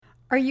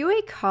Are you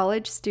a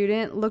college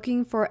student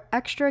looking for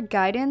extra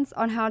guidance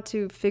on how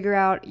to figure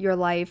out your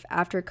life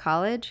after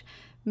college?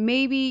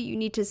 Maybe you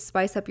need to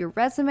spice up your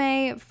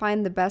resume,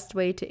 find the best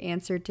way to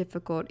answer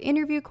difficult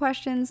interview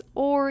questions,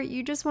 or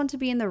you just want to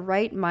be in the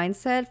right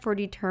mindset for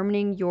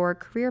determining your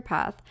career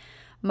path.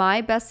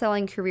 My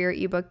best-selling career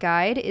ebook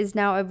guide is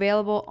now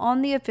available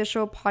on the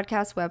official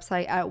podcast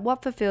website at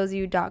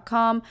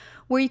whatfulfillsyou.com,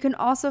 where you can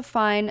also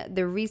find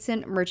the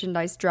recent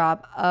merchandise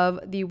drop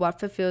of the What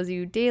Fulfills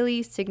You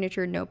Daily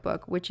Signature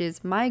Notebook, which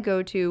is my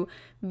go-to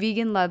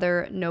vegan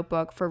leather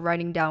notebook for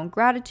writing down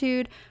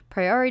gratitude,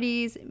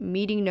 priorities,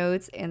 meeting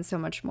notes, and so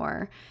much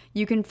more.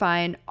 You can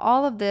find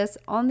all of this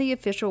on the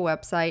official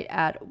website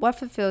at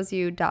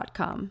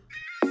whatfulfillsyou.com.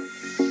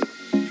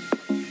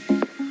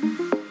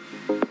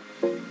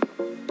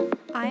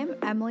 I'm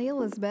Emily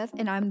Elizabeth,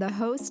 and I'm the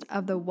host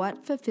of the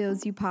What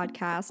Fulfills You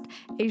podcast,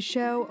 a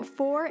show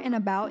for and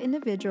about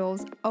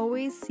individuals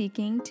always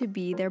seeking to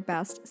be their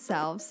best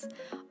selves.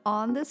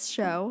 On this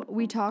show,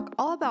 we talk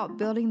all about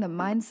building the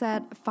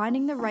mindset,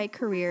 finding the right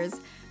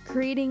careers,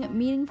 creating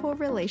meaningful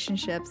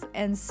relationships,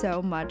 and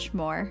so much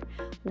more.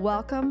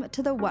 Welcome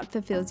to the What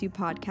Fulfills You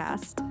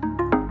podcast.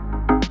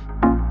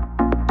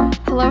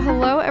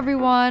 Hello,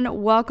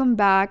 everyone. Welcome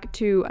back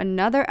to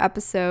another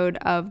episode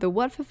of the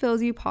What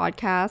Fulfills You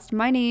podcast.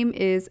 My name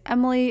is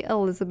Emily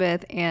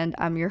Elizabeth, and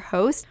I'm your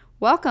host.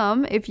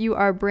 Welcome if you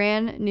are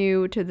brand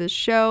new to the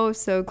show.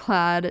 So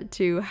glad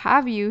to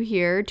have you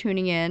here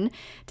tuning in.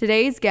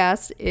 Today's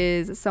guest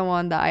is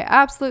someone that I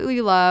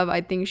absolutely love. I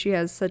think she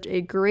has such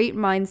a great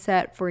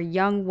mindset for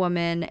young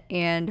women,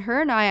 and her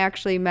and I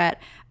actually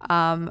met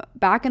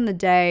back in the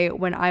day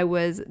when I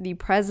was the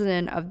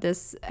president of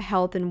this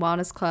health and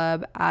wellness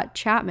club at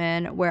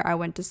Chapman, where I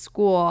went to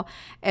school.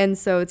 And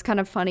so it's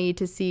kind of funny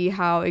to see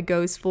how it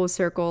goes full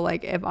circle.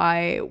 Like if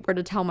I were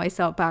to tell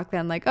myself back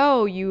then, like,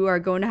 oh, you are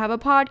going to have a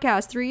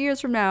podcast 3 years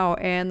from now,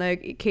 and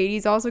like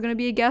Katie's also going to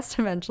be a guest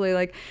eventually,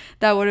 like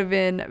that would have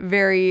been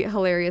very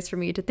hilarious for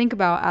me to think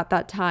about at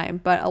that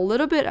time. But a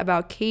little bit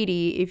about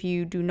Katie, if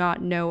you do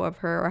not know of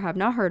her or have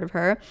not heard of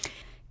her.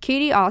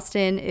 Katie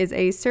Austin is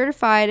a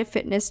certified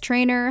fitness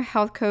trainer,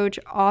 health coach,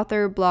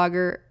 author,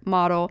 blogger,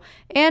 model,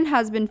 and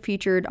has been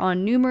featured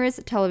on numerous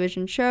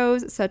television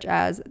shows such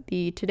as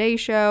The Today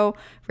Show,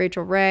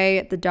 Rachel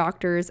Ray, The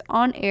Doctors,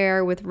 On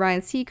Air with Ryan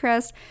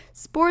Seacrest,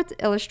 Sports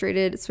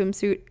Illustrated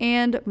Swimsuit,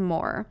 and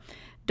more.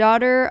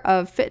 Daughter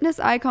of fitness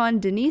icon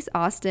Denise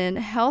Austin,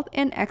 health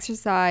and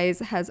exercise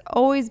has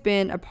always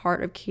been a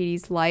part of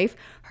Katie's life.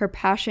 Her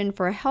passion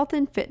for health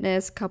and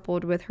fitness,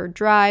 coupled with her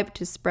drive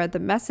to spread the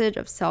message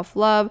of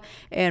self-love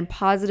and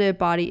positive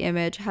body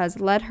image,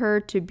 has led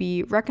her to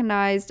be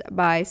recognized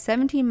by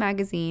 17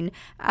 magazine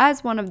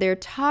as one of their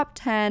top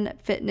 10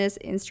 fitness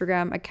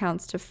Instagram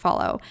accounts to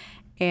follow.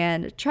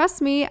 And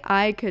trust me,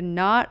 I could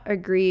not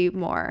agree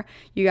more.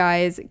 You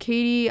guys,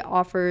 Katie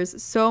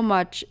offers so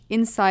much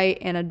insight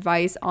and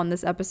advice on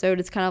this episode.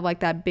 It's kind of like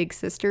that big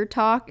sister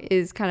talk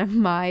is kind of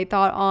my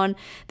thought on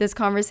this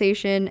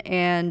conversation.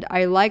 And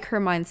I like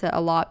her mindset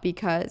a lot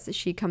because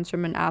she comes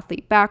from an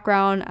athlete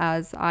background,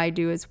 as I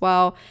do as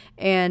well.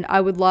 And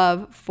I would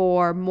love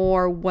for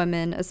more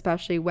women,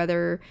 especially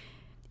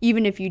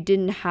even if you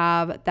didn't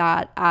have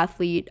that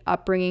athlete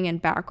upbringing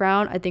and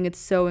background, I think it's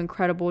so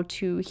incredible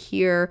to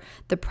hear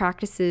the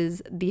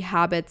practices, the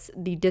habits,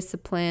 the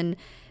discipline,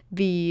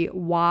 the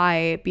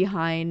why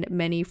behind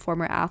many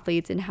former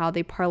athletes and how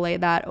they parlay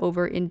that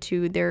over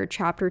into their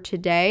chapter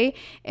today.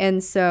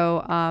 And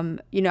so,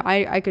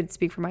 I could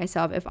speak for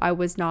myself. If I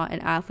was not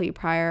an athlete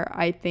prior,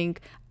 I think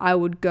I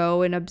would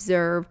go and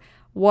observe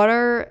what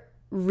are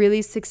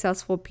really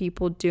successful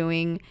people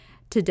doing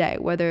today,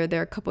 whether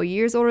they're a couple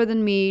years older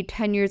than me,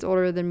 10 years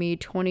older than me,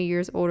 20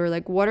 years older,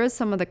 like what are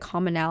some of the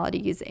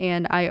commonalities?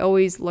 And I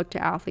always look to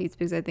athletes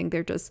because I think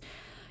they're just,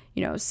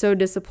 so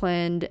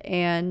disciplined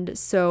and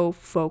so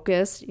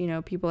focused.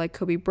 People like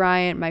Kobe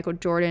Bryant, Michael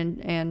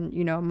Jordan, and,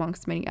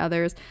 amongst many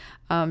others,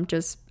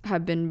 just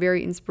have been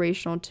very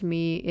inspirational to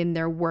me in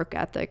their work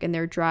ethic and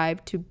their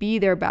drive to be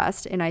their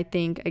best. And I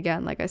think,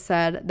 again, like I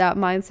said, that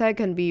mindset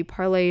can be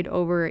parlayed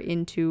over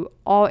into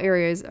all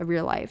areas of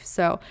your life.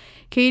 So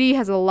Katie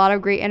has a lot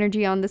of great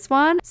energy on this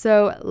one.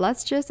 So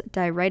let's just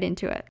dive right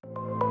into it.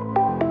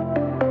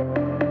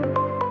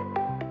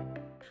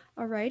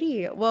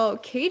 Alrighty. Well,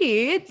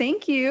 Katie,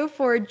 thank you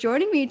for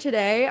joining me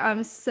today.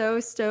 I'm so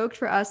stoked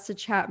for us to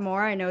chat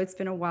more. I know it's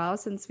been a while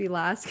since we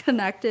last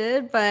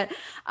connected, but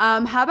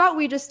how about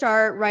we just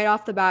start right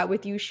off the bat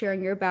with you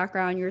sharing your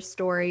background, your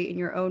story in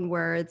your own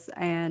words,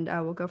 and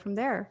we'll go from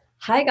there.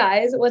 Hi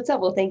guys, what's up?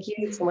 Well, thank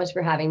you so much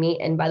for having me.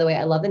 And by the way,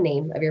 I love the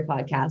name of your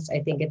podcast. I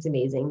think it's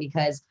amazing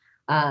because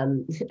I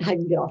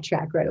can get off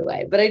track right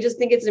away, but I just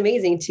think it's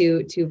amazing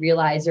to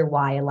realize your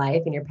why in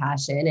life and your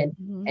passion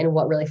and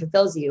what really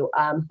fulfills you.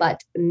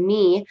 But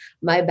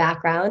my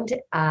background,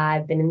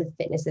 I've been in the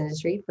fitness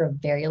industry for a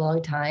very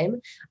long time,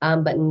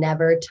 but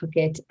never took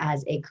it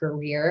as a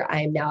career.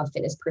 I am now a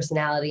fitness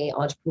personality,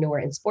 entrepreneur,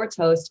 and sports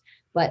host.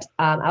 But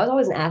I was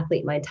always an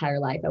athlete my entire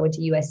life. I went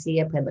to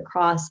USC, I played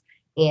lacrosse.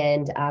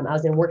 And I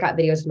was in workout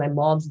videos with my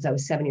mom since I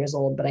was 7 years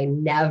old, but I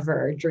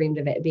never dreamed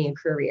of it being a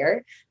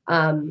career.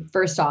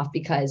 First off,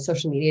 because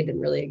social media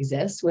didn't really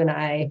exist when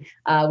I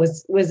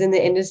was in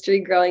the industry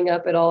growing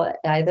up at all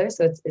either.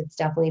 So it's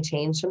definitely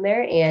changed from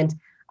there. And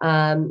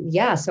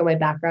yeah, so my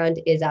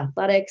background is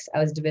athletics. I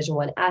was a Division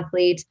I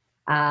athlete,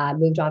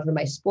 moved on from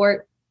my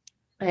sport,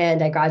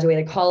 and I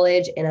graduated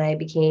college and I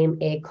became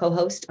a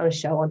co-host on a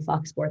show on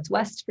Fox Sports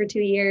West for 2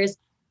 years.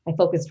 I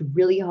focused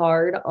really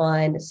hard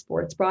on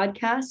sports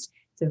broadcasts.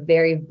 It's a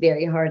very,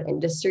 very hard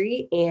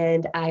industry.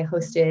 And I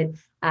hosted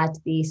at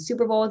the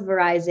Super Bowl with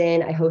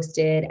Verizon. I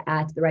hosted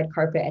at the red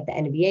carpet at the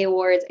NBA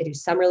Awards. I do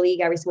Summer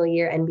League every single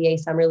year, NBA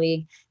Summer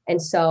League. And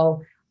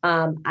so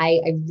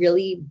I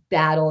really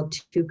battled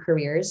two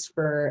careers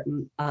for,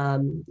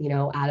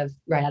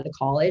 right out of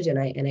college, and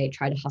I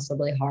tried to hustle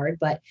really hard.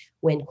 But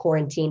when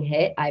quarantine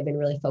hit, I've been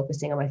really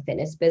focusing on my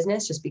fitness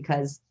business just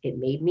because it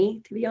made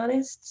me, to be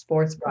honest,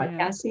 sports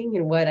broadcasting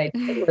and what I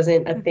did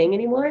wasn't a thing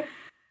anymore.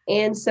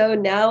 And so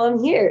now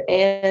I'm here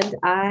and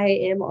I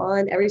am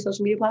on every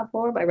social media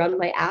platform. I run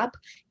my app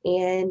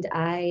and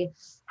I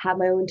have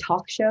my own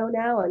talk show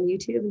now on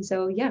YouTube. And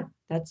so, yeah,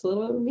 that's a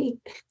little bit of me.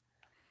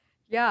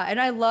 Yeah,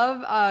 and I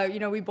love,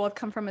 we both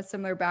come from a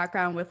similar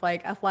background with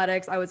like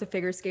athletics. I was a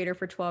figure skater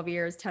for 12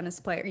 years,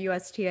 tennis player,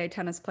 USTA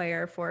tennis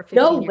player for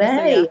No 15 years.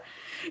 So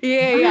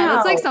yeah, way. yeah.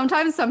 That's like Wow.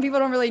 sometimes some people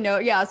don't really know.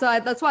 Yeah, so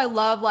that's why I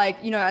love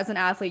like, as an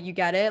athlete, you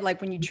get it.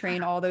 Like when you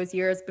train all those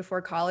years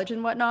before college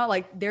and whatnot,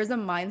 like there's a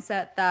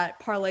mindset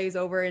that parlays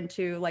over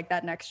into like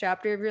that next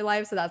chapter of your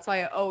life. So that's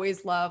why I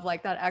always love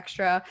like that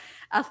extra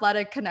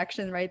athletic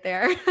connection right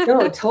there.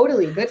 No,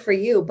 totally good for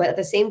you. But at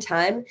the same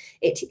time,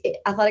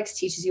 athletics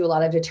teaches you a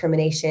lot of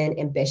determination,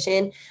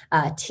 ambition,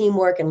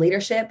 teamwork, and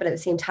leadership. But at the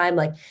same time,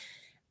 like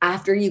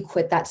after you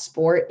quit that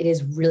sport, it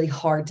is really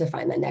hard to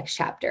find that next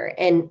chapter.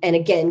 And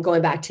again,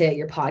 going back to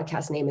your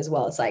podcast name as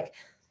well, it's like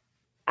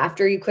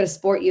after you quit a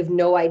sport, you have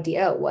no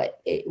idea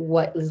what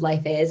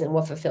life is and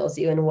what fulfills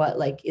you and what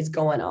like is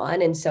going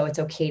on. And so it's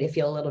okay to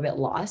feel a little bit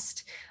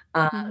lost.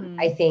 I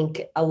Mhm.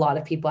 think a lot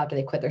of people after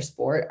they quit their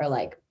sport are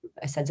like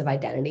a sense of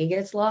identity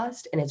gets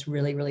lost, and it's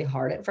really, really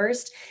hard at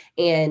first.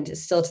 And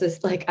still to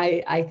this, like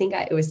I think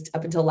it was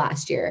up until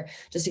last year,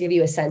 just to give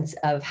you a sense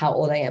of how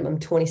old I am. I'm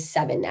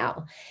 27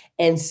 now.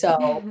 And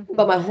so,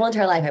 but my whole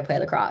entire life I played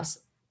lacrosse.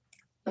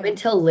 Up Yeah.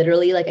 until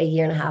literally like a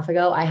year and a half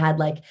ago, I had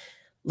like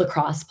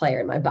lacrosse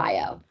player in my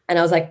bio. And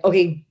I was like,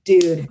 okay,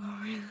 dude, Oh,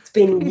 it's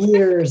been really?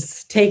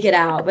 years, take it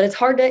out. But it's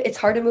hard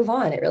to move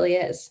on. It really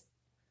is.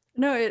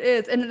 No, it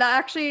is. And that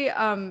actually,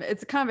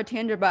 it's kind of a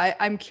tangent, but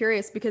I'm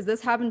curious because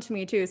this happened to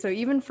me too. So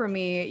even for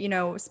me,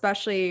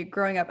 especially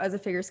growing up as a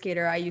figure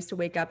skater, I used to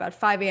wake up at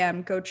 5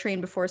 a.m., go train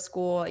before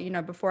school,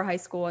 before high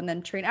school, and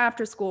then train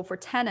after school for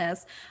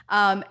tennis.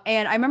 And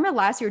I remember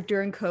last year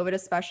during COVID,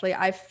 especially,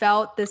 I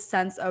felt this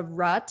sense of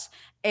rut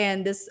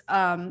and this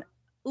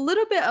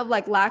little bit of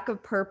like lack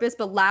of purpose,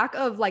 but lack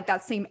of like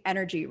that same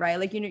energy, right?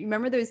 Like, you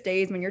remember those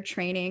days when you're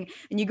training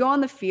and you go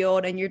on the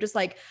field and you're just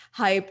like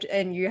hyped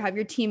and you have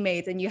your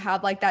teammates and you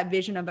have like that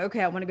vision of,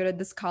 okay, I want to go to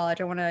this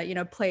college. I want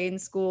to, play in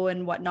school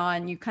and whatnot.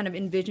 And you kind of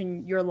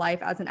envision your life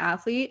as an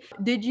athlete.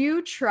 Did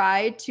you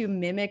try to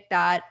mimic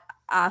that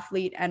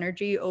athlete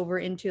energy over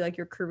into like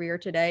your career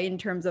today in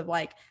terms of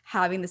like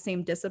having the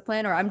same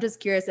discipline? Or I'm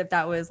just curious if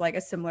that was like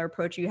a similar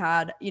approach you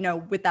had,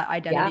 with that Yeah.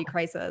 identity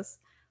crisis.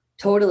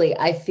 Totally.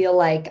 I feel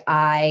like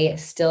I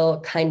still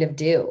kind of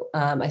do.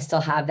 I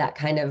still have that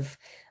kind of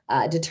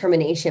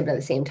determination, but at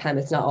the same time,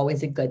 it's not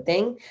always a good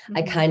thing.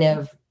 I kind Mhm.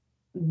 of,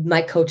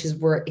 my coaches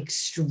were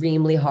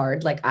extremely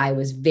hard. Like I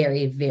was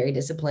very, very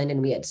disciplined,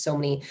 and we had so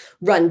many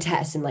run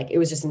tests, and like it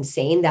was just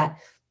insane that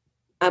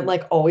I'm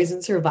like always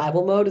in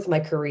survival mode with my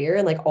career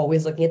and like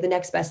always looking at the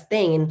next best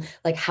thing and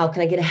like how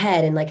can I get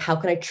ahead and like how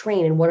can I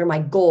train and what are my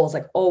goals,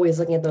 like always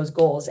looking at those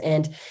goals.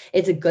 And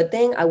it's a good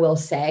thing, I will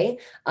say.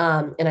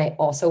 And I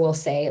also will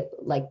say,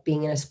 like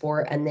being in a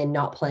sport and then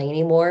not playing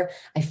anymore,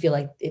 I feel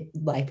like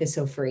life is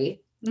so free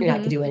and I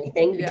could Mhm. do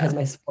anything because Yeah.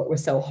 my sport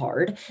was so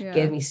hard, gave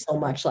Yeah. me so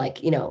much like,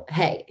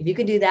 hey, if you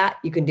can do that,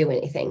 you can do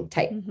anything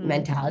type Mhm.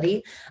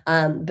 mentality.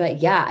 But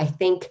yeah, I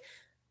think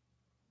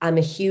I'm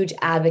a huge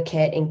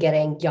advocate in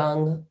getting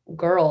young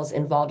girls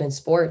involved in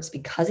sports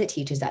because it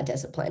teaches that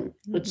discipline,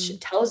 which Mhm.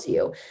 tells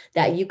you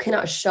that you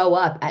cannot show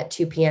up at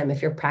 2 p.m.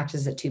 if your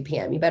practice is at 2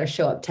 p.m. You better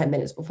show up 10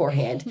 minutes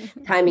beforehand.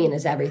 Timing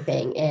is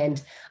everything.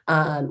 And,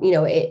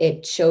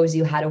 it shows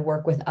you how to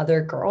work with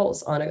other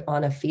girls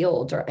on a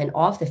field and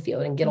off the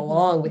field and get Mhm.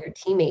 along with your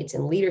teammates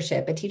and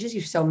leadership. It teaches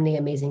you so many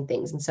amazing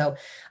things. And so,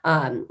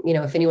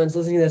 if anyone's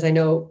listening to this, I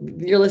know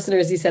your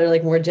listeners, you said, are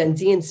like more Gen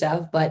Z and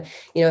stuff, but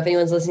if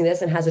anyone's listening to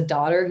this and has a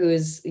daughter who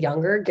is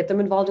younger, get them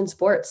involved in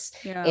sports.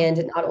 Yeah. And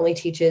it not only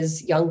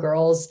teaches young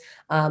girls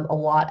a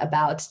lot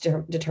about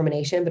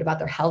determination, but about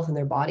their health and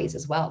their bodies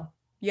as well.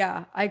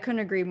 Yeah, I couldn't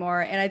agree more.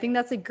 And I think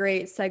that's a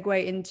great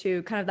segue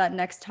into kind of that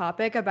next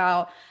topic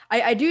about,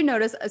 I do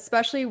notice,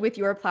 especially with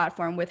your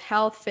platform, with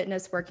health,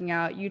 fitness, working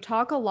out, you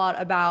talk a lot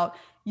about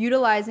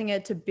utilizing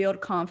it to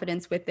build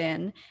confidence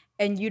within.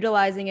 and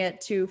utilizing it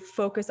to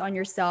focus on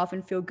yourself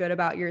and feel good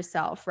about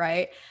yourself,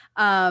 right?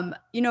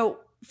 You know,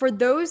 for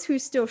those who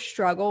still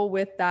struggle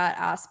with that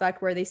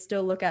aspect where they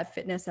still look at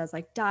fitness as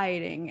like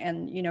dieting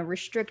and, you know,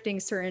 restricting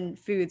certain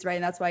foods, right?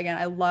 And that's why, again,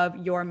 I love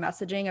your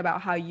messaging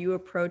about how you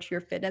approach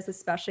your fitness,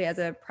 especially as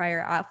a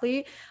prior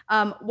athlete.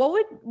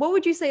 What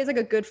would you say is like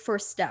a good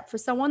first step for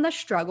someone that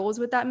struggles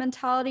with that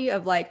mentality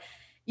of like,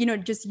 you know,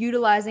 just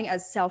utilizing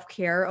as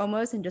self-care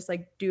almost and just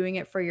like doing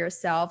it for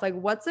yourself? Like,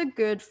 what's a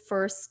good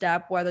first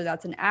step, whether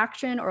that's an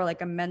action or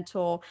like a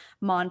mental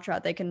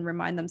mantra they can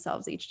remind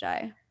themselves each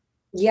day?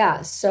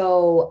 Yeah,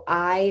 so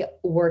I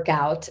work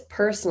out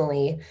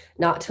personally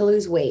not to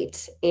lose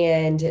weight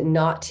and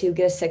not to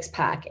get a six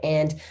pack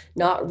and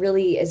not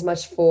really as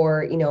much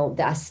for,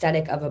 the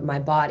aesthetic of my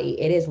body.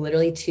 It is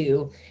literally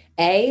to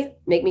A,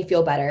 make me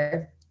feel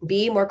better,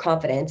 B, more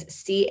confidence,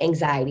 C,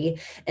 anxiety,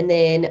 and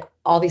then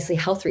obviously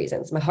health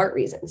reasons, my heart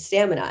reasons,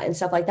 stamina, and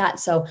stuff like that.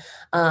 So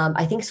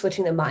I think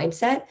switching the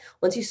mindset,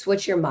 once you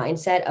switch your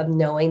mindset of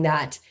knowing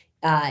that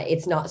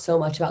it's not so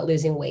much about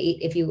losing weight.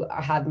 If you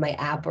have my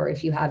app or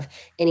if you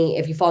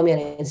follow me on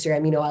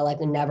Instagram, I like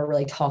to never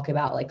really talk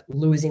about like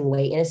losing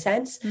weight in a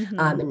sense,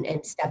 Mm-hmm.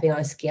 and stepping on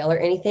a scale or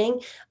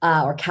anything,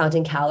 or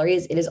counting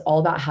calories. It is all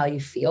about how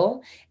you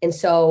feel. And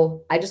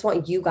so I just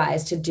want you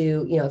guys to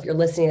do, if you're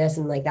listening to this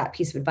and like that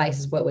piece of advice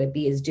is what would it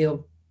be is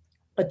do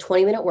a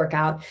 20-minute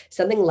workout,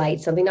 something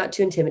light, something not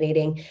too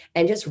intimidating,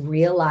 and just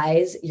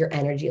realize your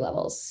energy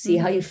levels. See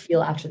how you Mm-hmm.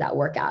 feel after that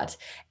workout.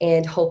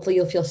 And hopefully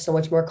you'll feel so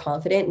much more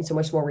confident and so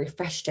much more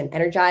refreshed and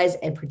energized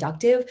and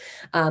productive.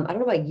 I don't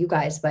know about you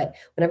guys, but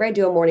whenever I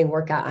do a morning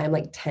workout, I'm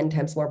like 10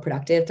 times more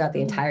productive throughout the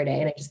Mm-hmm. entire day.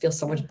 And I just feel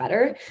so much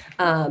better.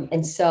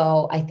 And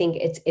so I think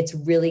it's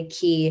really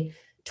key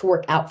to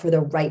work out for the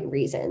right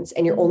reasons.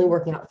 And you're only Mm-hmm.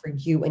 working out for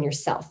you and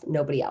yourself,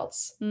 nobody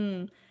else.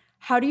 Mm.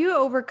 How do you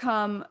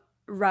overcome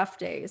rough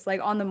days like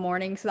on the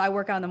mornings? So I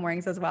work out in the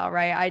mornings as well,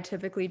 right? I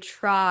typically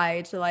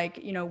try to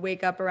like, you know,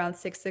 wake up around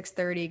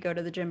 6:30, go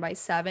to the gym by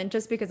 7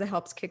 just because it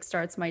helps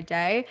kickstarts my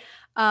day.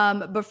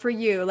 But for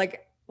you,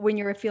 like when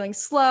you're feeling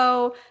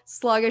slow,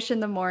 sluggish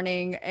in the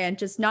morning and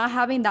just not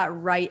having that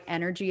right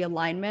energy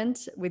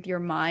alignment with your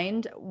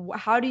mind,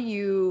 how do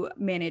you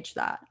manage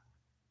that?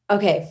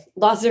 Okay,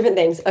 lots of different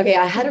things. Okay,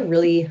 I had a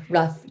really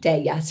rough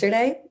day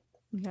yesterday.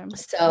 Okay.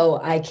 So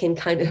I can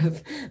kind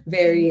of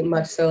very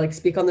much so like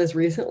speak on this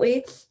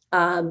recently.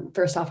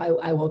 First off,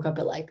 I woke up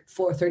at like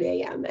 4:30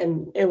 a.m.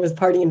 and it was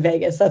party in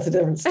Vegas. That's a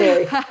different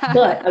story.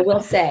 But I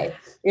will say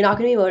you're not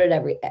going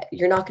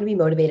to be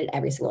motivated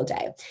every single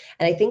day.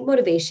 And I think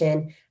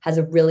motivation has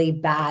a really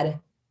bad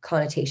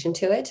connotation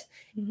to it,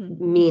 Mhm.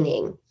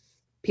 meaning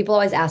people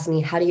always ask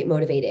me, how do you get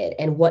motivated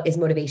and what is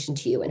motivation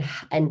to you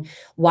and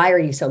why are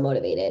you so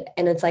motivated?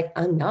 And it's like,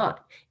 I'm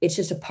not. It's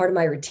just a part of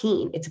my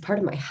routine. It's a part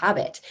of my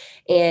habit.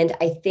 And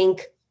I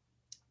think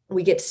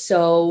we get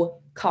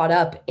so caught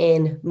up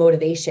in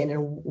motivation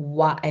and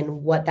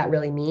what that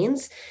really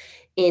means.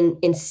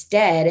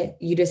 Instead,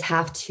 you just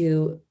have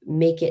to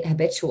make it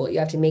habitual. You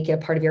have to make it a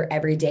part of your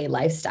everyday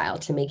lifestyle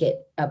to make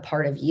it a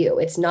part of you.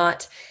 It's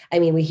not, I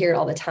mean, we hear it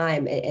all the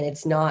time, and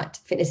it's not,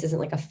 fitness isn't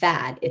like a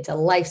fad, it's a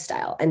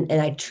lifestyle. And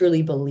I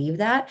truly believe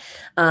that.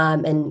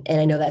 And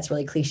I know that's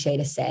really cliche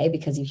to say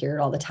because you hear it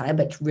all the time,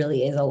 but it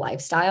really is a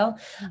lifestyle.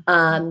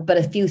 But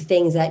a few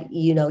things that,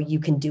 you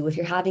can do if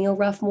you're having a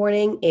rough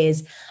morning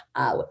is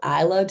what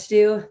I love to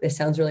do. This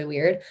sounds really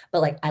weird,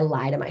 but like I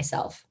lie to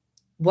myself.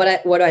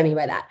 What do I mean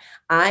by that?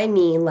 I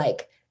mean,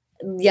 like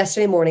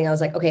yesterday morning, I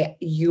was like, okay,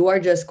 you are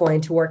just going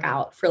to work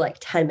out for like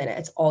 10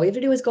 minutes. All you have to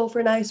do is go for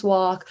a nice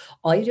walk.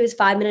 All you do is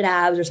 5-minute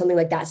abs or something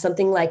like that,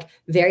 something like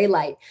very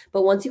light.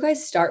 But once you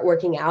guys start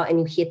working out and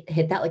you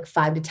hit that like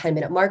 5 to 10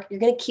 minute mark, you're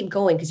going to keep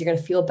going because you're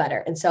going to feel better.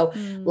 And so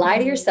lie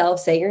to yourself,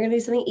 say you're going to do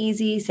something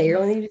easy, say you're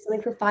only going to do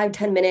something for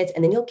 5-10 minutes,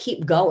 and then you'll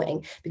keep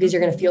going because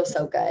you're going to feel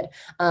so good.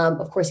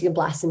 Of course, you can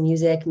blast some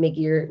music, make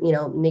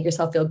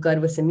yourself feel good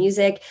with some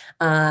music,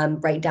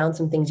 write down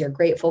some things you're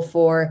grateful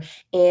for.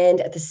 And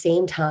at the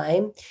same time,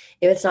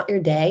 if it's not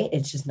your day,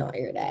 it's just not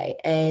your day.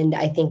 And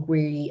I think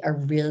we are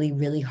really,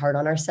 really hard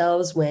on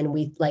ourselves when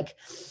we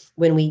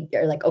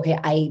are like, okay,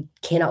 I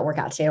cannot work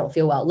out today. I don't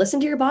feel well. Listen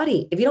to your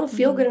body. If you don't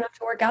feel good Mhm. enough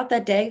to work out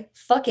that day,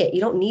 fuck it.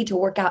 You don't need to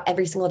work out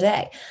every single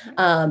day.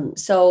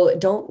 So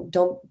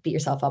don't beat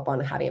yourself up on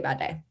having a bad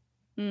day.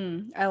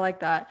 I like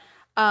that.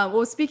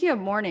 Well, speaking of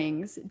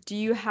mornings, do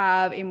you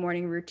have a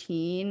morning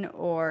routine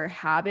or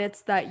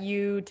habits that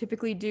you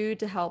typically do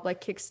to help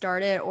like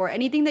kickstart it, or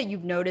anything that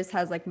you've noticed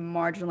has like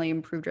marginally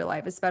improved your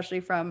life, especially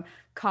from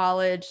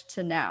college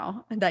to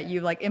now that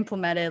you've like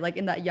implemented like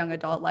in that young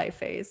adult life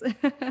phase?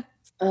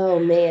 Oh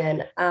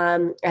man.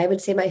 I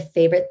would say my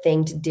favorite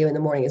thing to do in the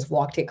morning is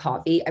walk to get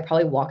coffee. I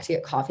probably walk to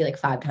get coffee like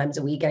 5 times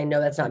a week. And I know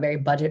that's not very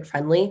budget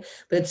friendly,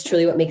 but it's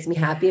truly what makes me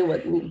happy and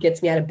what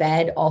gets me out of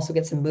bed, also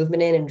get some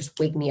movement in and just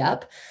wake me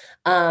up.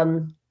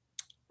 Um,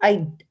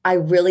 I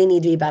really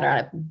need to be better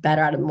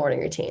at a morning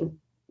routine.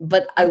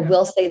 But I Okay.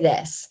 will say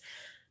this.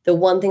 the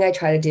one thing I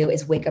try to do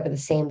is wake up at the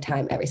same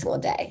time every single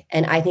day.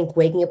 And I think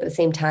waking up at the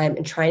same time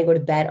and trying to go to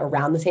bed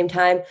around the same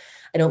time,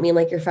 I don't mean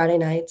like your Friday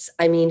nights.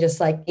 I mean, just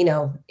like,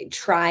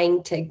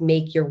 trying to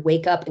make your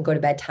wake up and go to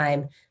bed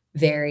time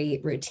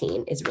very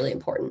routine is really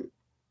important.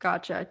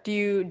 Gotcha. Do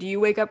you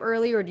wake up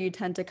early, or do you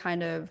tend to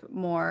kind of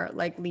more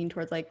like lean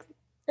towards like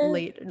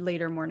Eh,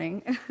 later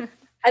morning?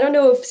 I don't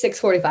know if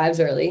 6:45 is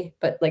early,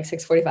 but like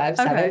 6:45,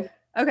 7. Okay.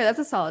 Okay, that's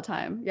a solid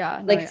time.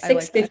 Yeah, no, Like I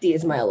like that. 6:50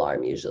 is my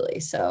alarm usually.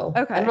 So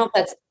Okay. I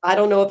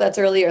don't know if that's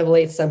early or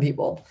late to some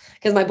people.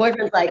 Because my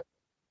boyfriend's like,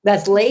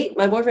 that's late.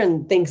 My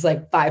boyfriend thinks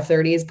like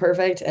 5:30 is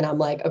perfect. And I'm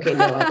like, okay,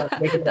 no, I'd like to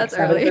wake up at like That's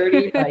early.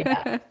 7:30. But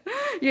yeah.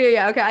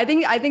 Yeah. Okay. I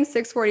think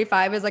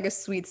 6:45 is like a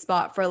sweet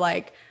spot for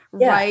like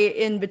Yeah. right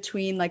in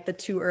between like the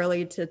too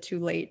early to too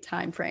late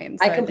time frame.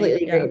 I So I think,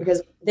 completely yeah. agree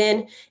because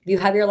then if you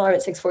have your alarm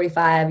at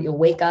 6:45, you'll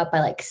wake up by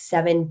like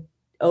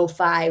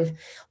 7:05,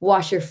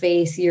 wash your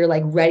face, you're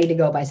like ready to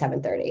go by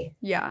 7:30.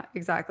 Yeah,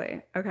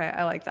 exactly. Okay,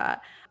 I like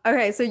that.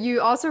 Okay, so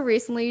you also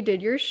recently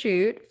did your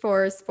shoot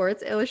for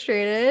Sports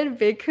Illustrated.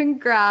 Big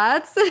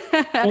congrats.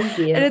 Thank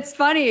And you. it's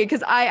funny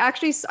because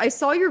I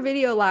saw your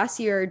video last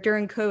year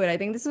during COVID. I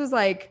think this was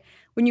like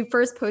when you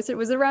first posted,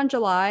 was it around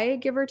July,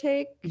 give or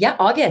take? Yeah,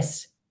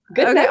 August.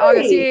 Good Okay,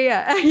 August.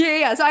 Yeah, memory. yeah, yeah.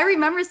 Yeah. So I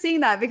remember seeing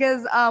that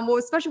because well,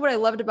 especially what I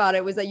loved about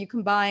it was that you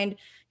combined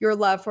your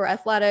love for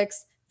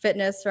athletics,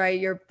 fitness, right?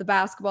 Your the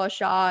basketball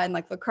shot and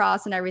like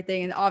lacrosse and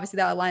everything. And obviously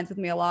that aligns with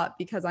me a lot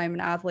because I'm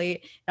an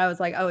athlete. And I was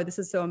like, oh, this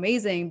is so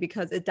amazing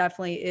because it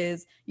definitely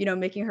is,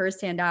 making her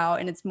stand out.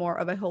 And it's more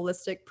of a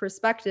holistic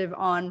perspective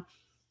on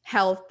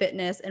health,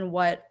 fitness, and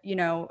what,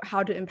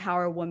 how to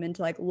empower women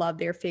to like love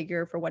their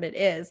figure for what it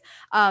is.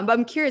 But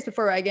I'm curious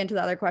before I get into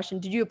the other question,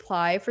 did you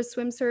apply for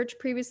Swim Search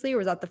previously or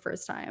was that the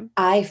first time?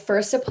 I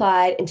first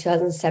applied in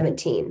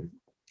 2017.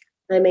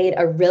 I made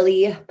a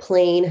really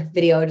plain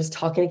video just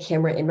talking to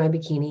camera in my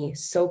bikini,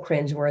 so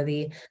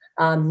cringeworthy,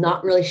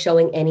 not really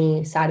showing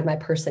any side of my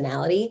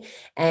personality.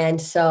 And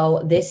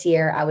so this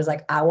year I was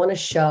like, I want to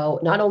show,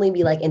 not only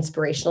be like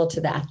inspirational to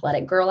the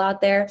athletic girl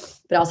out there,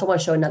 but I also want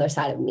to show another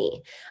side of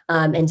me.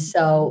 And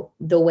so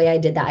the way I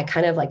did that, I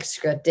kind of like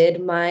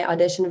scripted my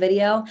audition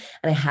video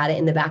and I had it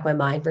in the back of my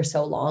mind for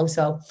so long.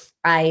 So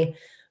I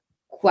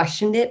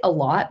questioned it a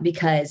lot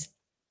because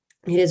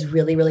it is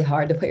really, really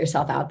hard to put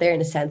yourself out there in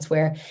a sense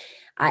where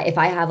if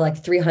I have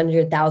like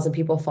 300,000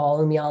 people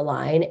following me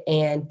online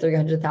and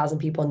 300,000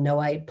 people know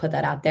I put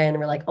that out there and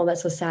we're like, oh,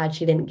 that's so sad.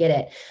 She didn't get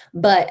it.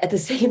 But at the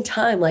same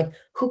time, like,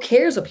 who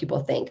cares what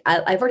people think?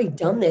 I've already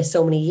done this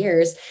so many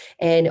years.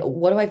 And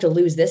what do I have to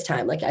lose this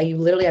time? Like, I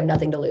literally have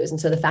nothing to lose. And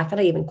so the fact that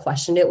I even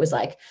questioned it was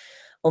like,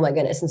 oh my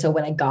goodness. And so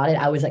when I got it,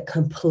 I was like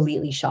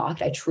completely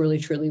shocked. I truly,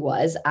 truly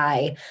was.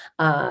 I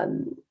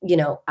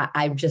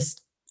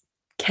just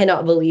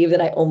cannot believe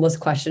that I almost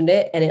questioned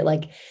it. And it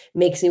like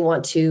makes me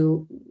want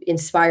to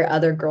inspire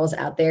other girls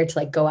out there to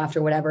like go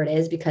after whatever it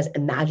is, because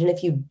imagine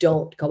if you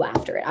don't go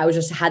after it. I was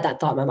just had that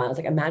thought in my mind. I was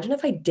like, imagine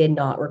if I did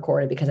not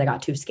record it because I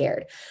got too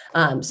scared.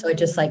 So I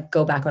just like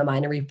go back in my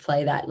mind and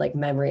replay that like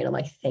memory. And I'm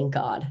like, thank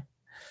God.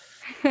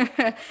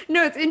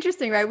 No, it's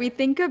interesting, right? We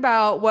think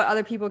about what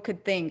other people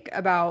could think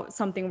about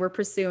something we're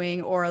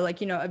pursuing or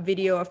like, a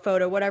video, a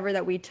photo, whatever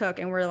that we took,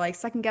 and we're like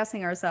second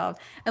guessing ourselves.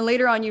 And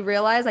later on you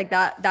realize like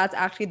that's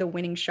actually the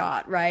winning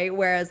shot, right?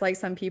 Whereas like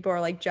some people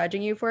are like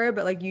judging you for it,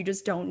 but like you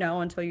just don't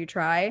know until you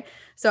try.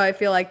 So I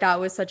feel like that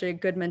was such a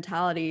good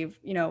mentality,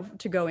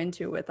 to go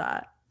into with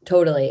that.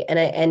 Totally.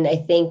 And I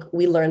think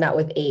we learn that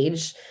with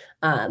age.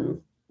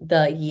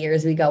 The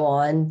years we go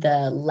on,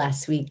 the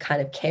less we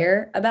kind of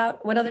care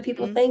about what other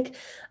people Mhm. think.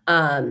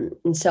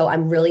 And so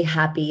I'm really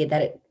happy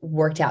that it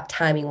worked out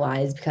timing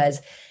wise,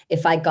 because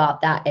if I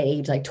got that at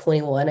age like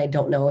 21, I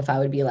don't know if I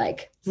would be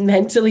like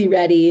mentally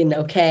ready and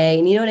okay.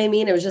 And you know what I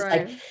mean? It was just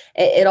like Right.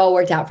 it all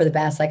worked out for the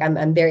best. Like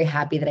I'm very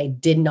happy that I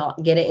did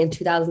not get it in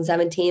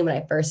 2017 when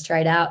I first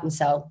tried out. And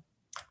so,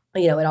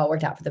 it all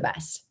worked out for the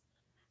best.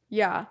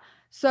 Yeah.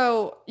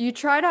 So you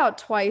tried out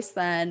twice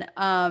then.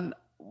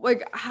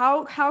 Like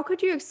how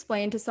could you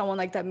explain to someone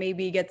like that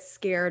maybe gets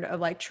scared of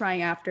like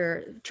trying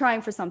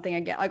for something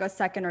again, like a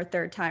second or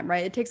third time,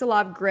 right? It takes a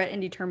lot of grit and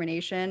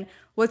determination.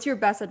 What's your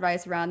best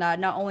advice around that?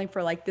 Not only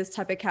for like this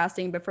type of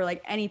casting, but for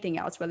like anything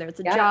else, whether it's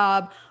a Yeah,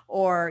 job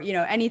or,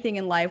 anything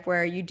in life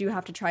where you do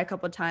have to try a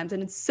couple of times.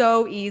 And it's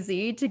so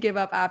easy to give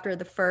up after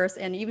the first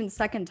and even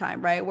second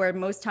time, right? Where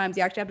most times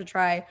you actually have to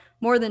try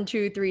more than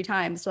 2, 3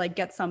 times to like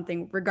get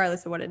something,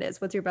 regardless of what it is.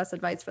 What's your best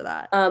advice for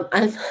that?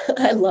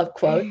 I love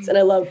quotes and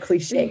I love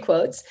cliche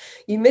quotes.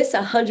 You miss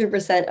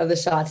 100% of the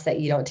shots that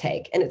you don't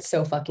take. And it's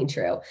so fucking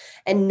true.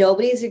 And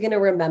nobody's going to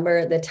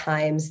remember the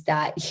times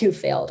that you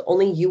failed.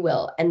 Only you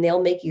will. And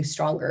they'll make you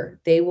stronger.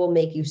 They will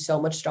make you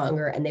so much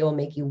stronger, and they will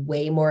make you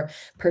way more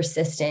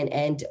persistent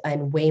and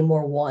way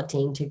more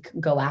wanting to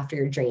go after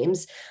your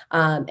dreams.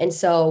 And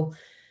so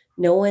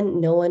no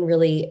one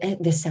really,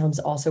 this sounds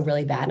also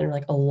really bad and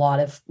like a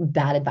lot of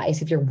bad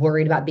advice if you're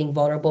worried about being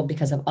vulnerable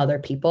because of other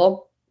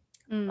people.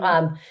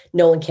 Mm.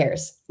 No one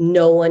cares.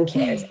 No one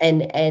cares.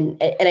 And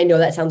I know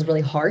that sounds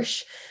really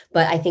harsh,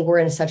 but I think we're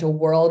in such a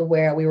world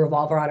where we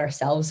revolve around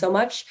ourselves so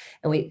much,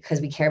 and because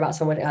we care about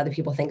so much other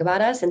people think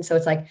about us. And so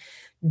it's like,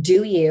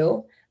 do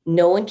you?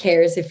 No one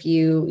cares if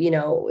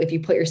if you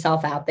put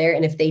yourself out there,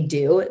 and if they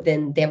do,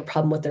 then they have a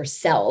problem with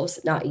themselves,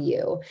 not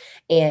you.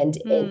 And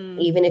Mm.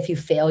 even if you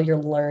fail,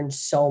 you'll learn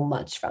so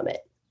much from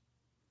it.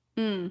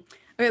 Mm.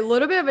 Okay, a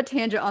little bit of a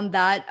tangent on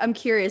that. I'm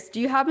curious,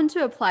 do you happen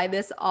to apply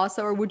this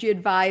also, or would you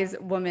advise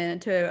women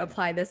to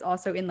apply this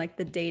also in like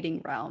the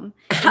dating realm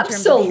in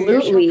terms of who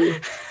you're showing?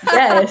 Absolutely.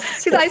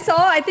 Yes. Because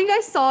I think I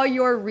saw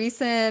your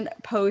recent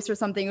post or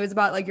something. It was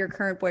about like your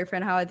current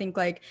boyfriend, how I think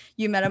like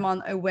you met him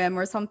on a whim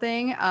or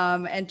something,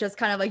 and just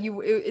kind of like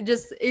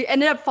it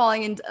ended up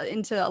falling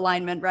into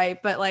alignment, right?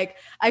 But like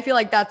I feel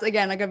like that's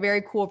again like a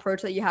very cool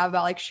approach that you have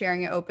about like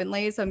sharing it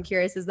openly. So I'm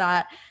curious, is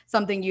that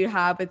something you'd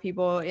have with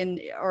people in,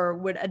 or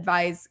would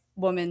advise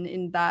women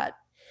in that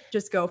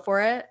just go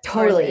for it, or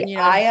Totally. and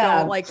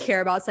don't like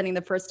care about sending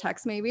the first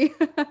text maybe?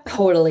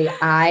 Totally.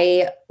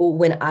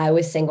 When I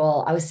was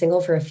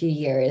single for a few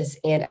years,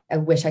 and I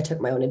wish I took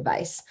my own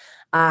advice.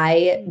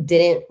 I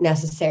didn't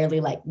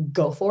necessarily like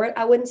go for it.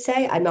 I wouldn't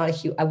say I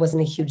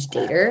wasn't a huge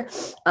dater.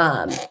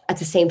 At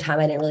the same time,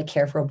 I didn't really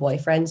care for a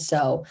boyfriend.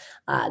 So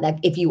that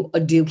if you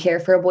do care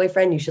for a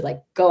boyfriend, you should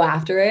like go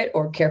after it,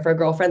 or care for a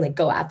girlfriend, like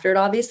go after it,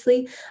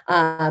 obviously.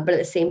 But at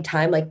the same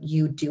time, like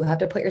you do have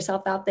to put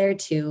yourself out there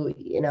to,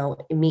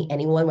 meet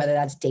anyone, whether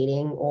that's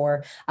dating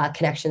or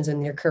connections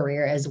in your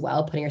career as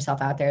well. Putting yourself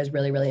out there is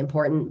really, really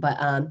important. But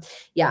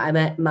yeah, I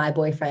met my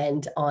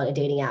boyfriend on a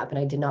dating app, and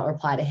I did not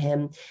reply to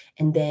him.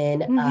 And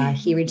then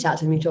he reached out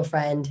to a mutual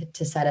friend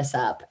to set us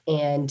up.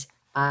 And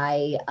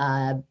I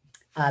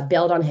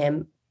bailed on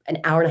him an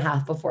hour and a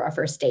half before our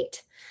first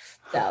date.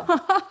 So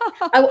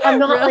I'm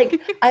not Really?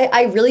 like,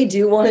 I really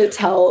do want to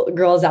tell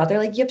girls out there,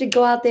 like, you have to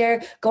go out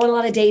there, go on a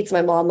lot of dates.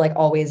 My mom, like,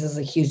 always is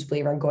a huge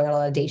believer in going on a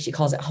lot of dates. She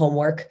calls it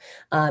homework.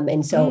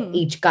 And so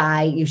each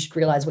guy, you should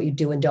realize what you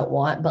do and don't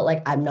want. But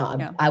like,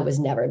 Yeah. I was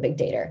never a big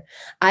dater.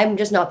 I'm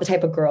just not the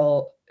type of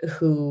girl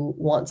who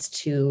wants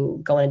to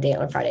go on a date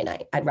on a Friday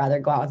night. I'd rather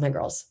go out with my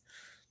girls.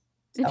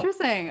 So,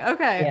 Interesting.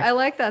 Okay. yeah. I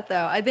like that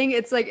though. I think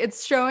it's like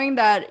it's showing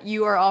that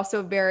you are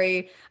also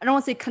very, I don't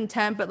want to say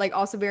content, but like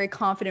also very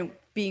confident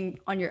being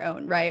on your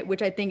own, right?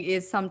 Which I think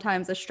is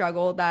sometimes a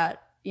struggle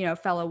that,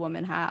 fellow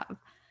women have.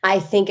 I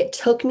think it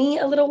took me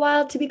a little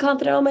while to be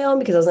confident on my own,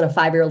 because I was in a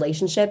 5-year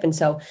relationship. And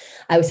so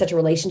I was such a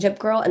relationship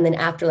girl. And then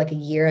after like a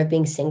year of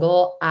being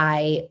single,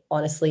 I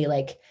honestly,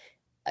 like,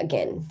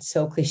 again,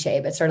 so cliche,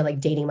 but started like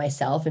dating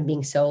myself and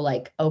being so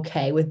like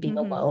okay with being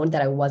alone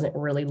that I wasn't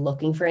really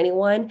looking for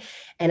anyone.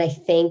 And I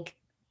think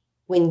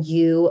when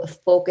you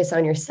focus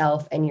on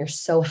yourself and you're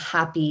so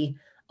happy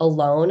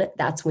alone,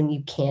 that's when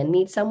you can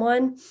meet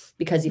someone,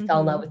 because you fell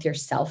in love with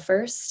yourself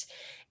first.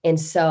 And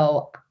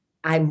so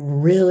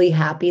I'm really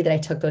happy that I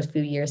took those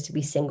few years to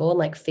be single and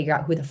like figure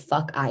out who the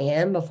fuck I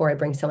am before I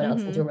bring someone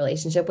else into a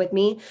relationship with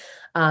me.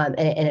 And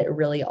it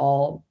really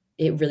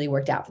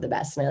worked out for the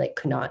best. And I like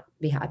could not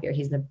be happier.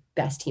 He's the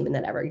best human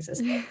that ever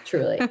existed,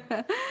 truly.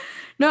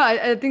 No,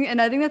 I think,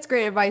 and I think that's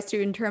great advice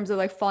too, in terms of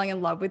like falling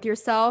in love with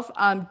yourself.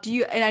 And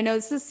I know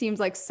seems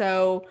like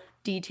so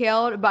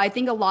detailed, but I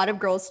think a lot of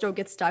girls still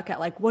get stuck at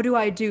like, what do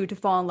I do to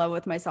fall in love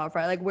with myself,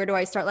 right? Like, where do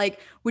I start?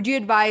 Like, would you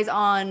advise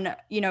on,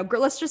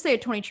 let's just say a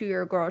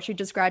 22-year-old girl, she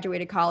just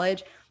graduated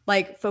college,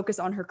 like focus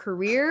on her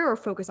career or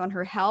focus on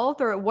her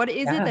health, or what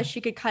is it that she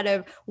could kind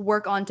of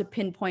work on to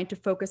pinpoint to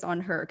focus on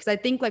her? Because I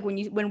think like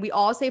when we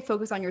all say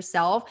focus on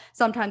yourself,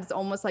 sometimes it's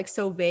almost like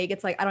so vague.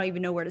 It's like I don't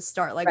even know where to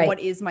start. Like what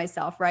is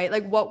myself, right?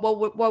 Like what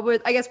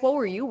would, I guess, what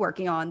were you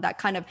working on that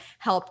kind of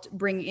helped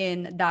bring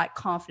in that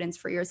confidence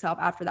for yourself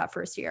after that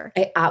first year?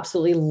 I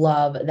absolutely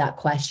love that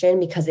question,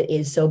 because it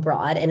is so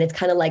broad, and it's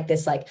kind of like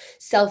this like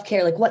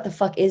self-care, like what the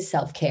fuck is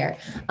self-care?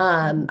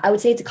 I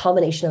would say it's a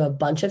combination of a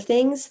bunch of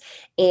things,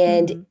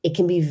 and it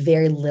can be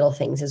very little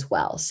things as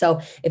well.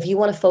 So if you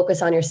want to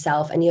focus on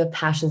yourself and you have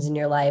passions in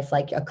your life,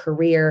 like a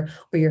career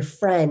or your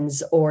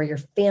friends or your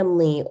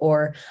family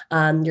or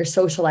your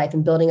social life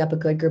and building up a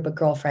good group of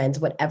girlfriends,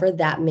 whatever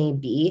that may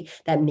be,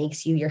 that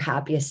makes you your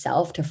happiest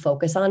self, to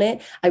focus on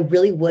it. I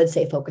really would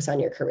say focus on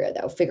your career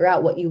though. Figure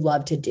out what you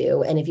love to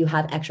do. And if you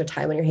have extra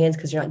time on your hands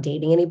because you're not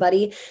dating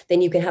anybody,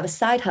 then you can have a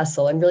side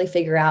hustle and really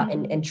figure out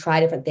and try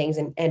different things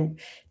and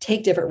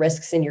take different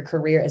risks in your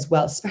career as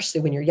well,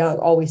 especially when you're young.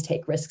 Always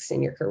take risks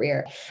in your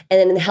career. And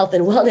then in the health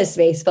and wellness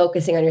space,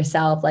 focusing on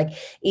yourself, like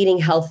eating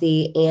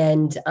healthy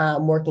and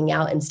working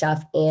out and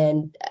stuff.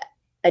 And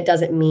it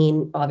doesn't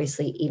mean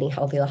obviously eating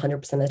healthy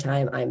 100% of the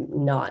time. I'm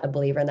not a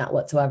believer in that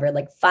whatsoever.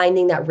 Like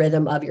finding that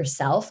rhythm of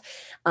yourself,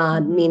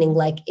 meaning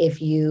like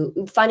if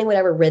you finding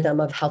whatever rhythm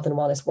of health and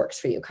wellness works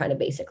for you, kind of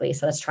basically.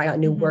 So that's trying out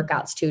new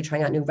workouts too,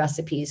 trying out new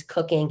recipes,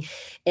 cooking.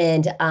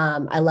 And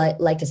I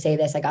like to say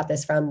this, I got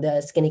this from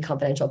the Skinny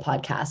Confidential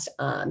podcast.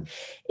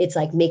 It's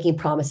like making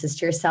promises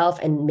to yourself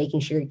and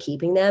making sure you're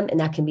keeping them. And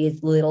that can be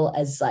as little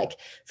as like,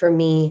 for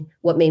me,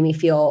 what made me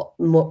feel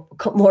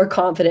more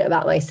confident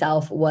about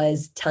myself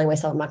was telling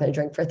myself myself I'm not going to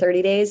drink for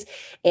 30 days.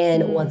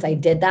 And once I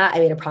did that, I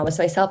made a promise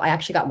to myself. I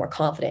actually got more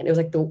confident. It was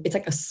like it's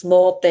like a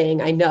small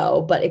thing, I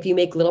know, but if you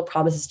make little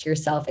promises to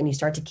yourself and you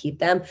start to keep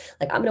them,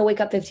 like I'm going to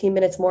wake up 15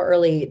 minutes more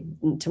early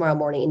tomorrow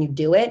morning, and you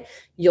do it,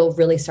 you'll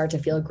really start to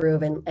feel a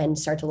groove and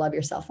start to love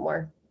yourself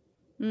more.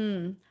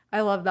 I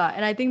love that.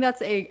 And I think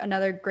that's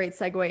another great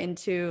segue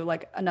into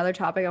like another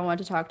topic I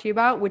wanted to talk to you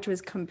about, which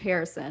was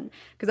comparison.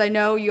 Because I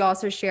know you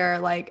also share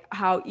like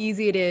how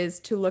easy it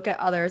is to look at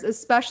others,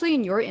 especially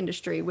in your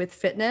industry with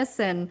fitness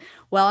and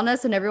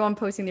wellness and everyone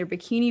posting their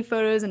bikini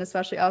photos, and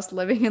especially us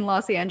living in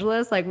Los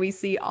Angeles, like we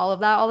see all of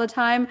that all the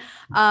time.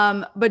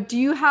 But do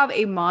you have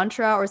a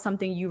mantra or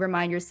something you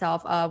remind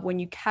yourself of when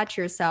you catch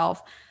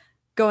yourself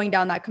going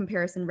down that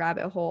comparison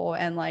rabbit hole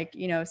and like,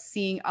 you know,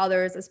 seeing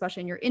others,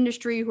 especially in your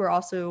industry, who are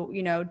also,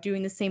 you know,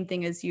 doing the same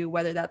thing as you,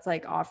 whether that's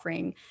like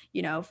offering,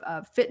 you know,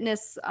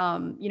 fitness,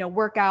 you know,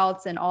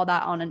 workouts and all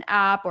that on an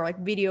app or like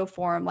video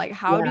form, like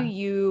how do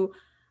you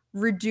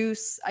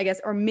reduce, I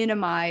guess, or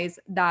minimize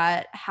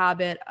that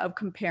habit of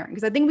comparing?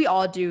 Because I think we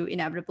all do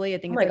inevitably. I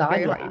think Oh it's my like God,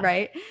 very yeah. hard,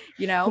 right?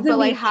 You know, You but can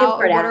like be Kim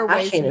what are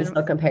ways to Kardashian and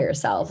still compare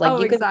yourself. Like Oh,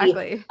 you could be,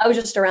 exactly. I was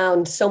just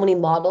around so many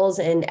models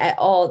and at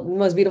all the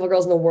most beautiful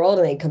girls in the world,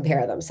 and they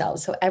compare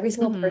themselves. So every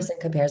single person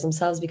compares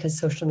themselves because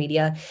social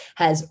media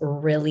has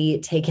really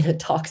taken a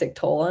toxic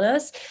toll on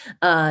us.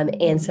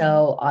 And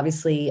so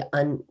obviously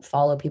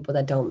unfollow people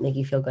that don't make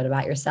you feel good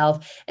about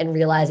yourself, and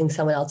realizing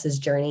someone else's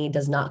journey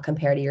does not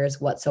compare to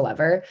yours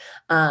whatsoever.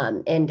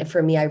 And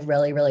for me, I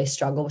really, really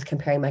struggle with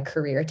comparing my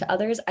career to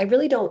others. I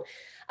really don't.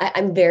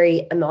 I'm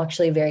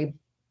actually very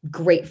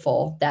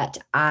grateful that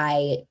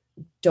I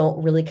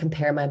don't really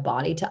compare my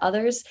body to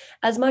others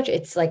as much.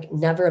 It's like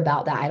never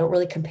about that. I don't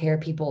really compare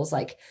people's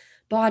like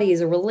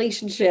bodies or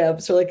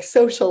relationships or like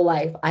social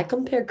life. I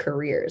compare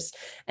careers.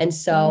 And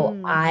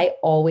so I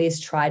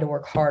always try to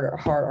work harder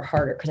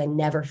because I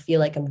never feel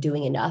like I'm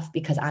doing enough,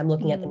 because I'm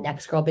looking at the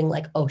next girl being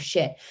like, oh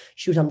shit,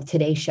 she was on the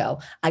Today Show.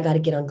 I got to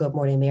get on Good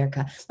Morning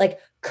America. Like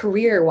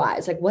career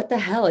wise, like what the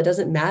hell? It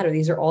doesn't matter.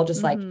 These are all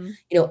just like,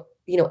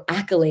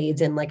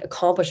 accolades and like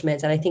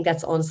accomplishments. And I think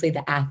that's honestly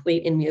the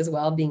athlete in me as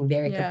well, being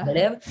very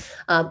competitive,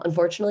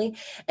 unfortunately.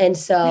 And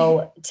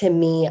so to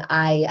me,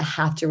 I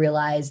have to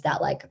realize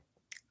that like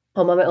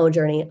I'm on my own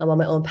journey. I'm on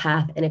my own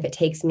path. And if it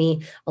takes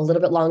me a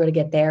little bit longer to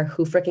get there,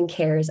 who freaking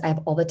cares? I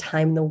have all the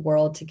time in the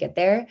world to get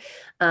there.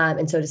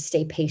 And so to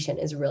stay patient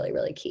is really,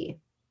 really key.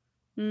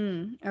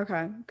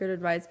 Okay, good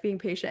advice, being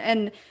patient.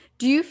 And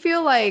do you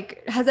feel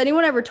like, has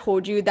anyone ever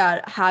told you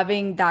that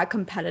having that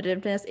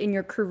competitiveness in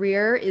your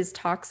career is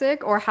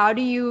toxic, or how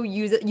do you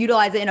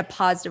utilize it in a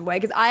positive way?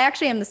 Because I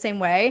actually am the same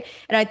way.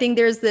 And I think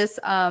there's this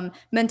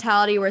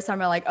mentality where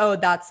some are like, oh,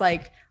 that's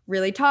like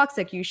really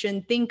toxic. You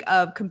shouldn't think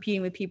of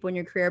competing with people in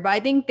your career. But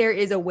I think there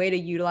is a way to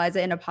utilize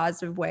it in a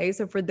positive way.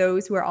 So for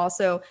those who are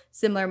also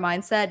similar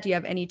mindset, do you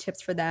have any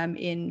tips for them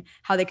in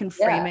how they can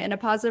frame it in a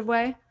positive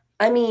way?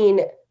 I mean,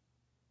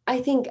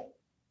 I think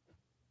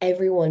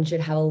everyone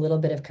should have a little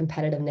bit of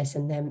competitiveness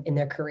in them in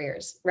their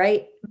careers,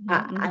 right?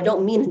 I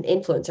don't mean in the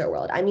influencer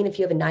world. I mean, if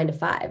you have a 9 to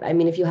 5, I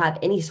mean, if you have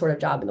any sort of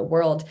job in the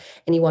world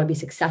and you want to be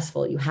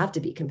successful, you have to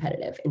be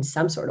competitive in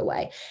some sort of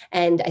way.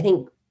 And I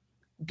think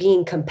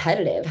being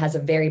competitive has a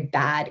very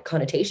bad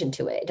connotation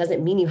to it. It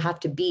doesn't mean you have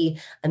to be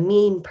a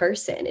mean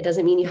person. It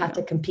doesn't mean you have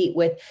to compete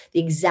with the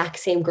exact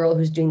same girl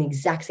who's doing the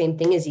exact same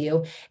thing as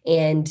you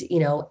and,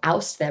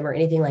 oust them or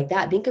anything like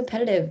that. Being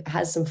competitive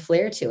has some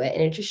flair to it,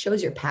 and it just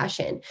shows your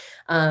passion.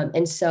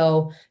 And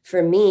so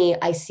for me,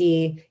 I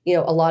see, a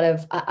lot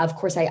of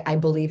course, I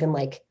believe in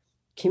like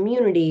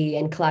community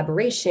and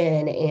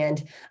collaboration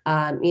and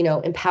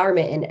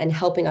empowerment and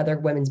helping other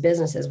women's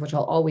businesses, which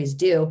I'll always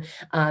do.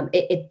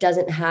 It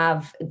doesn't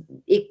have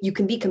it, you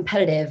can be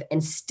competitive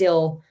and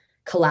still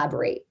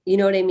collaborate. You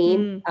know what I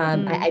mean?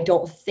 I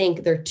don't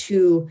think they're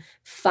two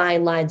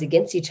fine lines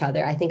against each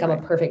other. I think I'm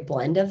a perfect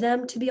blend of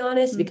them, to be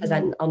honest, because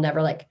I'll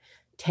never like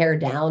tear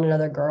down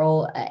another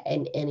girl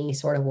in any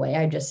sort of way.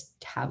 I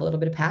just have a little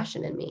bit of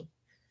passion in me.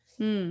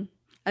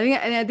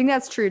 I think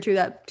that's true too,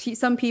 that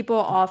some people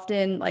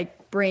often like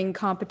bring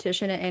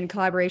competition and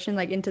collaboration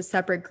like into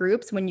separate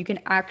groups when you can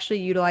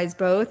actually utilize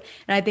both.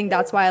 And I think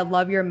that's why I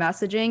love your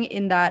messaging,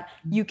 in that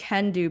you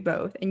can do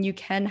both and you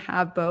can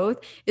have both.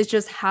 It's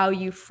just how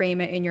you frame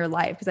it in your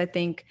life. Because I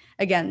think,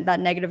 again, that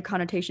negative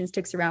connotation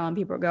sticks around and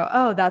people go,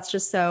 oh, that's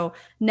just so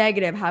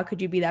negative. How could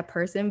you be that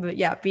person? But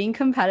yeah, being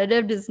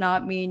competitive does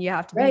not mean you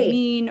have to be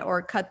mean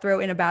or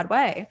cutthroat in a bad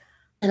way.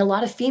 And a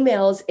lot of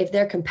females, if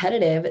they're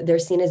competitive, they're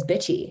seen as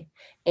bitchy.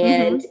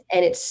 And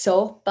it's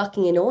so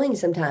fucking annoying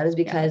sometimes,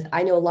 because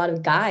I know a lot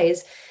of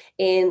guys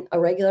in a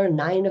regular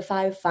 9 to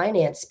 5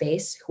 finance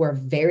space who are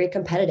very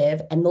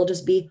competitive, and they'll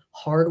just be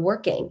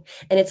hardworking.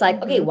 And it's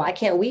like, okay, why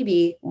can't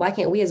we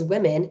as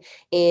women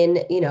in,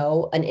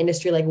 an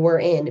industry like we're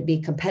in,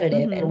 be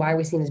competitive? And why are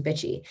we seen as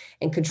bitchy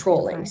and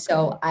controlling?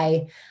 So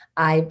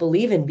I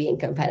believe in being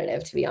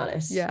competitive, to be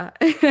honest. Yeah,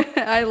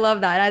 I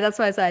love that. That's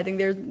why I said I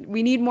think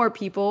we need more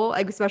people,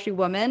 like especially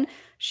women,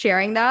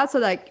 sharing that so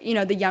that,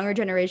 the younger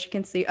generation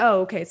can see,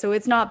 oh, okay, so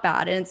it's not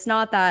bad. And it's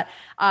not that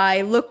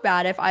I look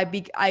bad if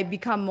I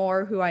become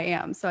more who I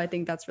am. So I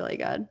think that's really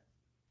good.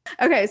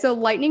 Okay, so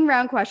lightning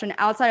round question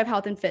outside of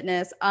health and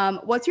fitness.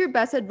 What's your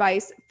best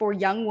advice for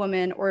young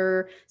women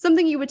or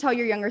something you would tell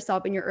your younger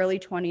self in your early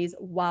 20s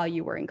while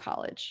you were in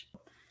college?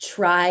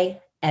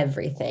 Try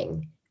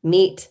everything.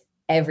 Meet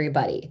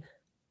everybody.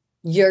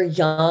 You're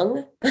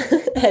young,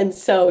 and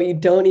so you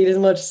don't need as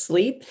much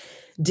sleep.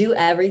 Do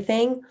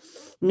everything.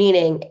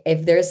 Meaning,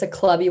 if there's a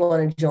club you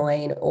want to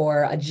join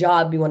or a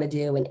job you want to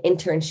do, an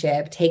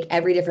internship, take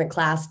every different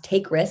class,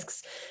 take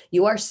risks.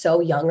 You are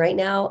so young right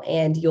now,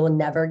 and you'll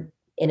never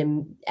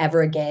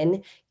ever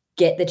again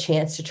get the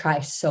chance to try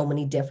so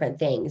many different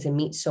things and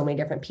meet so many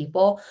different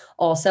people.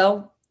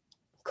 Also,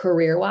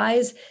 career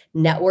wise,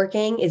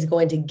 networking is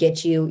going to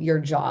get you your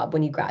job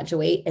when you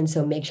graduate. And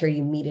so make sure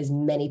you meet as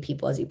many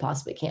people as you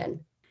possibly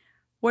can.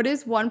 What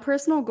is one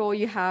personal goal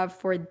you have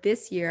for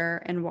this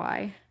year and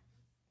why?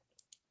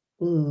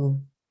 Ooh,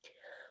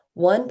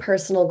 one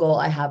personal goal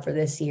I have for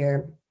this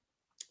year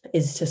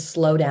is to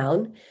slow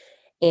down.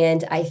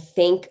 And I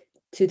think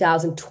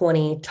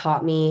 2020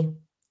 taught me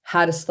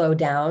how to slow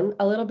down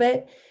a little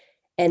bit.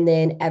 And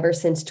then ever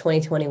since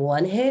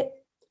 2021 hit,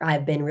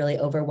 I've been really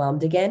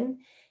overwhelmed again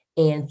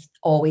and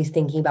always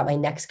thinking about my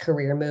next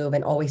career move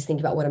and always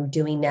thinking about what I'm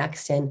doing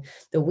next and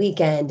the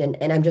weekend.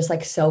 And I'm just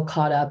like so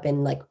caught up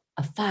in like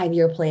a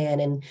 5-year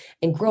plan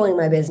and growing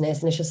my business.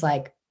 And it's just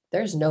like,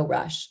 there's no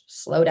rush.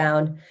 Slow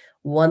down,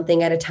 one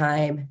thing at a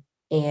time.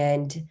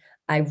 And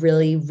I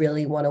really,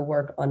 really want to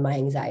work on my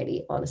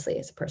anxiety, honestly,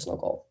 as a personal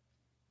goal.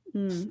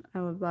 I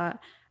love that.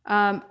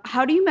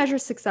 How do you measure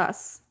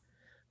success?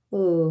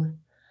 Ooh.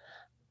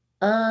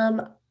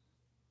 Um,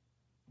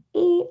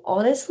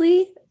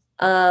 Honestly,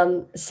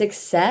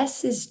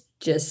 success is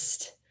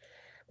just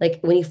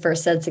like when you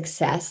first said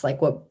success,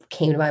 like what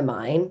came to my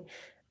mind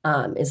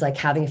is like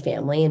having a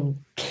family and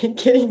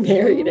getting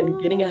married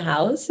and getting a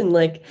house. And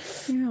like,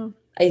 Yeah.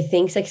 I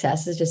think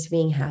success is just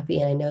being happy.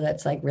 And I know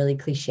that's like really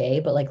cliche,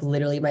 but like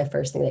literally my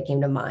first thing that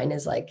came to mind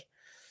is like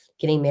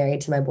getting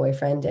married to my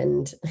boyfriend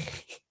and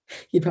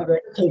you'd probably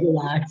take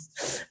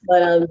relax.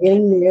 But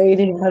getting married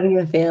and having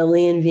a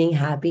family and being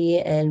happy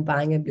and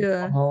buying a beautiful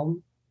Yeah.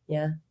 home.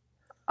 Yeah.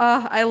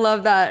 I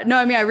love that. No,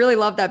 I mean, I really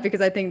love that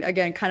because I think,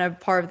 again, kind of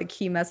part of the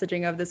key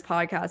messaging of this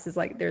podcast is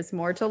like there's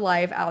more to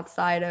life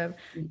outside of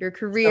your So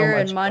career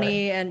and much more.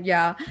 money. And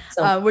yeah,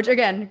 So which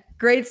again,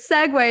 great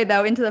segue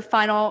though into the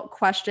final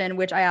question,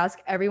 which I ask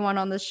everyone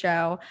on the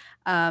show.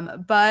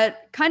 But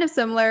kind of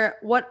similar,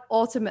 what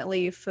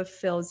ultimately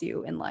fulfills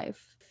you in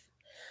life?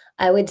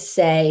 I would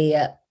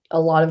say a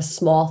lot of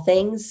small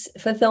things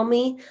fulfill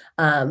me,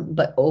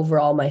 but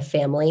overall, my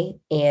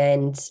family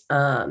and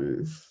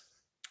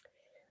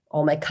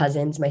all my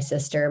cousins, my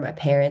sister, my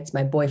parents,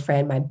 my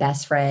boyfriend, my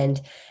best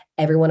friend,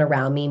 everyone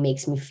around me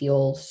makes me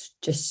feel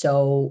just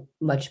so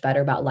much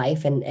better about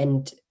life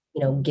and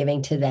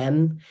giving to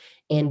them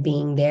and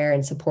being there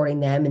and supporting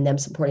them and them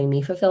supporting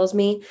me fulfills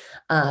me.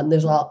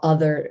 There's a lot of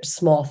other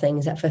small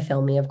things that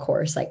fulfill me, of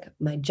course, like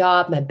my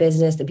job, my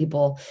business, the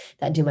people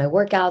that do my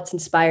workouts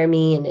inspire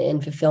me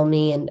and fulfill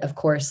me. And of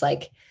course,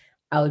 like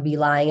I would be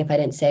lying if I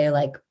didn't say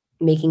like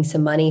making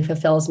some money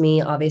fulfills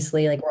me.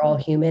 Obviously, like we're all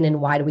human, and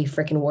why do we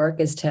freaking work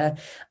is to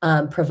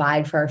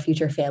provide for our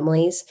future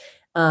families.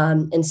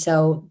 And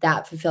so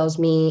that fulfills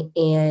me.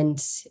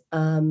 And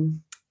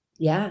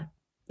yeah,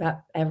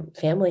 that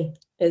family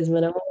is my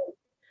number.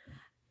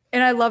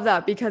 And I love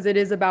that because it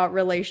is about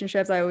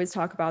relationships. I always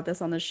talk about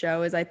this on the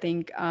show is I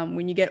think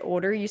when you get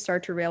older, you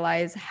start to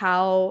realize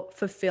how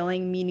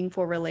fulfilling,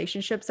 meaningful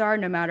relationships are,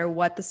 no matter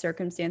what the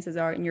circumstances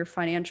are in your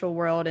financial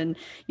world and,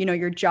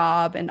 your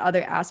job and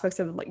other aspects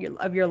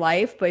of your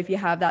life. But if you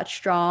have that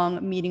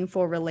strong,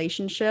 meaningful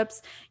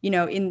relationships,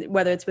 in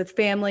whether it's with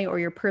family or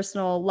your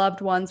personal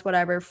loved ones,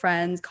 whatever,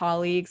 friends,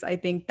 colleagues, I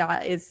think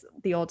that is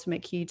the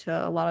ultimate key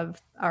to a lot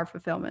of our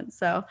fulfillment.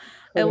 So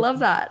I love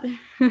that.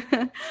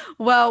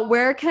 Well,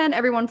 where can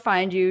everyone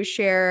find you?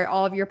 Share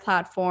all of your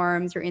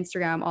platforms, your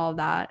Instagram, all of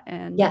that.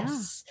 And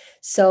Yes.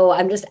 So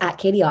I'm just at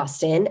Katie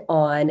Austin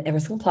on every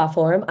single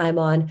platform. I'm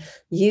on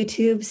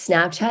YouTube,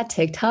 Snapchat,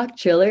 TikTok,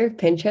 Triller,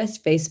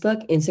 Pinterest,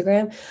 Facebook,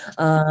 Instagram,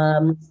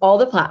 all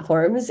the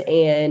platforms.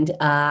 And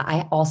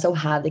I also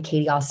have the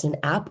Katie Austin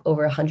app,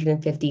 over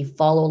 150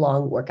 follow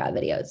along workout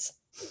videos.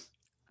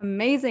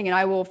 Amazing. And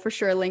I will for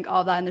sure link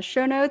all that in the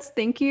show notes.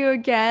 Thank you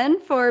again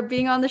for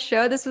being on the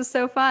show. This was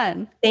so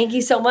fun. Thank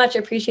you so much. I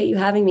appreciate you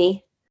having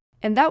me.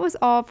 And that was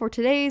all for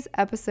today's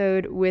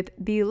episode with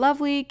the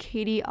lovely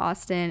Katie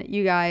Austin.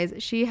 You guys,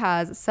 she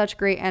has such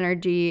great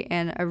energy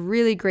and a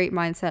really great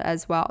mindset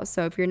as well.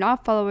 So if you're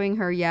not following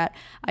her yet,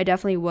 I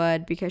definitely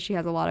would because she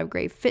has a lot of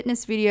great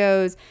fitness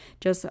videos,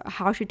 just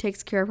how she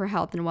takes care of her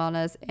health and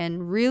wellness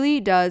and really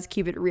does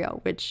keep it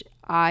real, which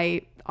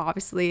I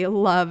obviously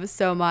love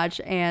so much,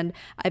 and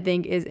I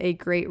think is a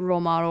great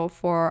role model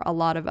for a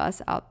lot of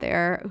us out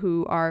there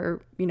who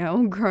are,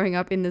 growing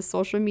up in this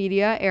social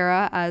media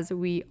era, as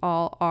we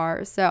all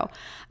are. So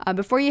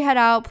before you head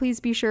out, please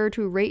be sure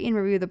to rate and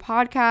review the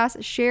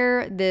podcast,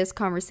 share this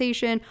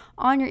conversation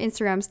on your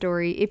Instagram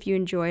story if you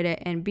enjoyed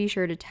it, and be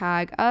sure to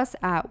tag us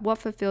at What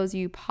Fulfills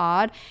You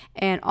Pod.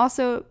 And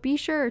also be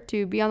sure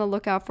to be on the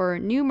lookout for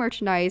new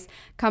merchandise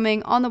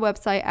coming on the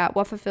website at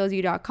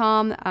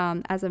whatfulfillsyou.com.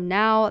 As of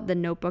now, the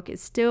notebook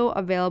is still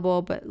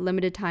available, but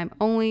limited time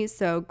only,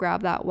 so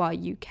grab that while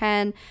you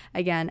can.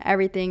 Again,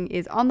 everything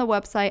is on the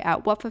website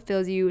at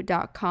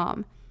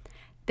whatfulfillsyou.com.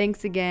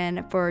 Thanks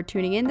again for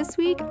tuning in this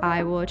week.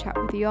 I will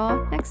chat with you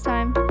all next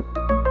time.